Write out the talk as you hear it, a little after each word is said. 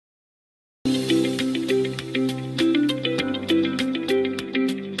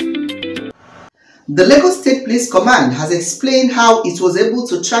The Lagos State Police Command has explained how it was able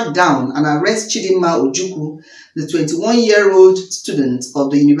to track down and arrest Chidinma Ojukwu, the 21-year-old student of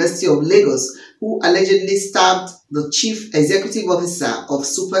the University of Lagos who allegedly stabbed the Chief Executive Officer of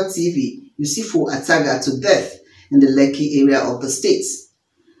Super TV, Usifo Ataga'S, to death in the Lekki area of the state.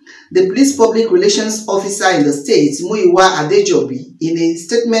 The Police Public Relations Officer in the state, Muyiwa Adejobi, in a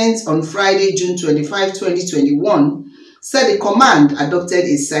statement on Friday, June 25, 2021, said the command adopted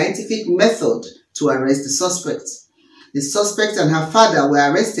a scientific method to arrest the suspect. The suspect and her father were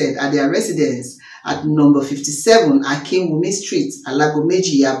arrested at their residence at number 57 Akinwumi Street,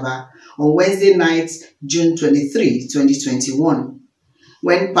 Alagomeji, Yaba, on Wednesday night, June 23, 2021.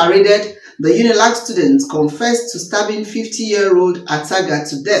 When paraded, the UNILAG students confessed to stabbing 50-year-old Ataga'S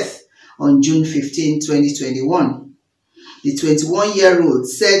to death on June 15, 2021. The 21-year-old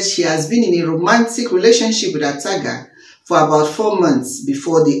said she has been in a romantic relationship with Ataga'S for about 4 months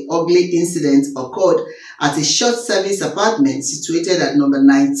before the ugly incident occurred at a short-service apartment situated at number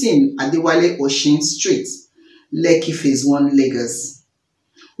 19 Adewale Oshin Street, Lekki Phase 1, Lagos.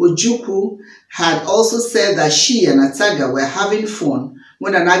 Ojukwu had also said that she and Ataga'S were having fun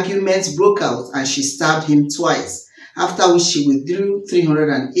when an argument broke out and she stabbed him twice, after which she withdrew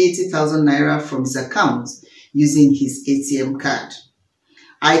 380,000 naira from his account using his ATM card.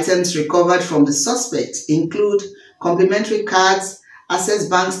 Items recovered from the suspect include complimentary cards, access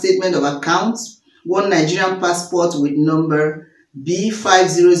bank statement of account, one Nigerian passport with number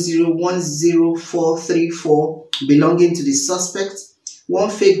B50010434 belonging to the suspect,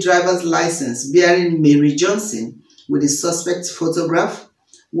 one fake driver's license bearing Mary Johnson with the suspect's photograph,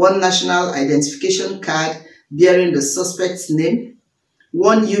 one national identification card bearing the suspect's name,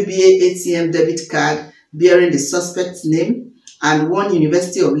 one UBA ATM debit card bearing the suspect's name, and one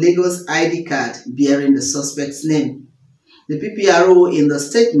University of Lagos ID card bearing the suspect's name. The PPRO in the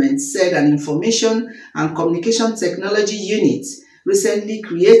statement said an Information and Communication Technology Unit recently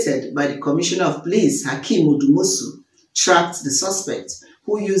created by the Commissioner of Police, Hakeem Odumosu, tracked the suspect,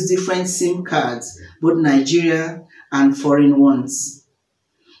 who used different SIM cards, both Nigeria and foreign ones.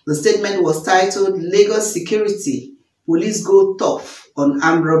 The statement was titled, "Lagos Security, Police Go Tough on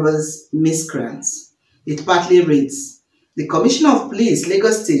Armed Robbers Miscreants." It partly reads, "The Commissioner of Police,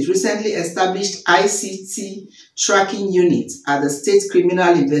 Lagos State, recently established ICT tracking unit at the State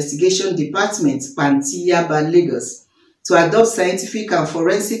Criminal Investigation Department, Pantiyaba, Lagos, to adopt scientific and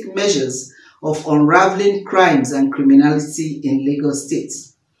forensic measures of unraveling crimes and criminality in Lagos State.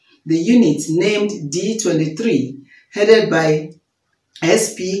 The unit, named D23, headed by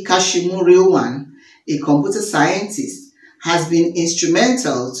SP Kashimu Rewan, a computer scientist, has been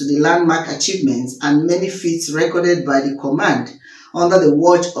instrumental to the landmark achievements and many feats recorded by the command under the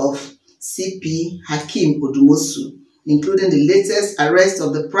watch of CP Hakeem Odumosu, including the latest arrest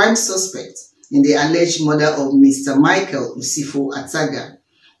of the prime suspect in the alleged murder of Mr. Michael Usifo Ataga'S,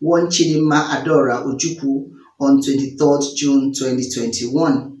 one Chidinma Ojukwu, on 23rd June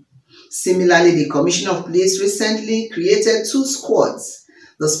 2021. Similarly, the Commissioner of Police recently created 2 squads,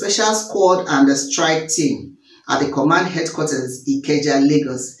 the Special Squad and the Strike Team, at the command headquarters, Ikeja,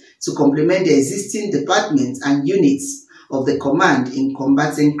 Lagos, to complement the existing departments and units of the command in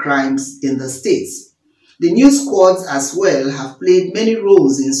combating crimes in the states. The new squads as well have played many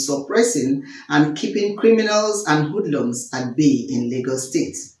roles in suppressing and keeping criminals and hoodlums at bay in Lagos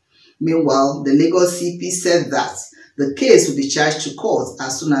State. Meanwhile, the Lagos CP said that the case will be charged to court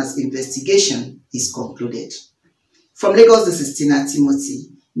as soon as investigation is concluded. From Lagos, this is Tina Timothy,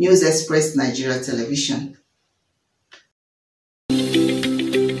 News Express Nigeria Television.